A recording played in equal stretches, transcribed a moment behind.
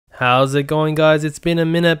How's it going, guys? It's been a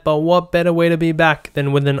minute, but what better way to be back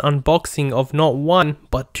than with an unboxing of not one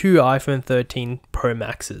but two iPhone 13 Pro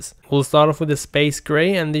Maxes. We'll start off with the space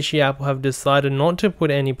grey, and this year Apple have decided not to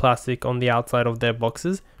put any plastic on the outside of their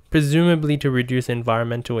boxes, presumably to reduce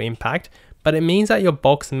environmental impact, but it means that your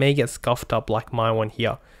box may get scuffed up like my one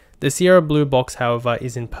here. The Sierra Blue box, however,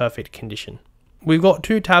 is in perfect condition. We've got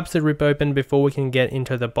two tabs to rip open before we can get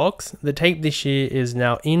into the box. The tape this year is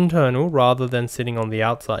now internal rather than sitting on the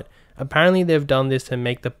outside. Apparently they've done this to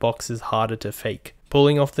make the boxes harder to fake.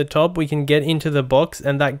 Pulling off the top, we can get into the box,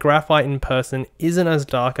 and that graphite in person isn't as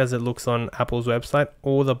dark as it looks on Apple's website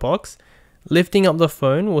or the box. Lifting up the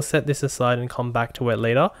phone, we'll set this aside and come back to it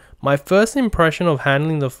later. My first impression of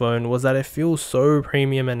handling the phone was that it feels so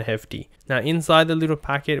premium and hefty. Now inside the little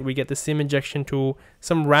packet, we get the SIM ejection tool,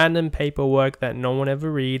 some random paperwork that no one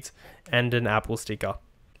ever reads, and an Apple sticker.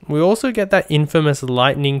 We also get that infamous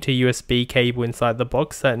lightning to USB cable inside the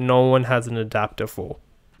box that no one has an adapter for.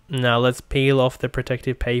 Now let's peel off the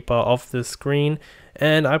protective paper off the screen,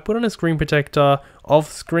 and I put on a screen protector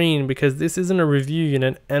off screen because this isn't a review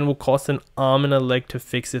unit and will cost an arm and a leg to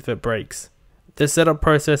fix if it breaks. The setup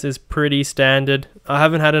process is pretty standard. I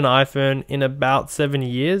haven't had an iPhone in about 7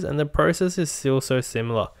 years and the process is still so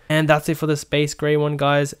similar. And that's it for the space grey one,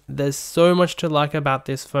 guys. There's so much to like about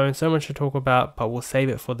this phone, so much to talk about, but we'll save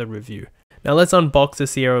it for the review. Now let's unbox the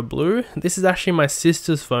Sierra Blue. This is actually my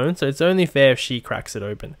sister's phone, so it's only fair if she cracks it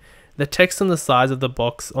open. The text on the sides of the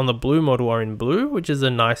box on the blue model are in blue, which is a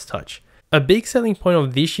nice touch. A big selling point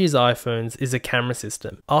of this year's iPhones is the camera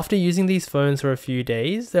system. After using these phones for a few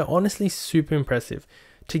days, they're honestly super impressive.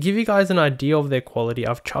 To give you guys an idea of their quality,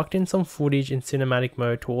 I've chucked in some footage in cinematic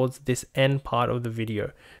mode towards this end part of the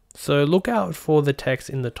video. So look out for the text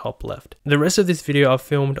in the top left. The rest of this video I've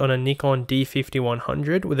filmed on a Nikon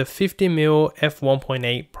D50-100 with a 50mm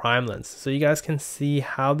f1.8 prime lens, so you guys can see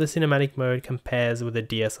how the cinematic mode compares with a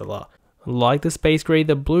DSLR. Like the space grey,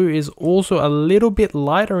 the blue is also a little bit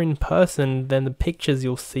lighter in person than the pictures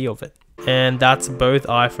you'll see of it. And that's both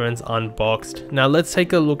iPhones unboxed. Now let's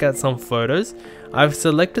take a look at some photos. I've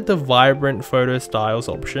selected the vibrant photo styles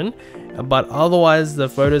option, but otherwise the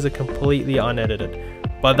photos are completely unedited.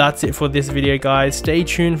 But that's it for this video, guys. Stay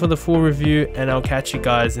tuned for the full review and I'll catch you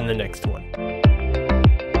guys in the next one.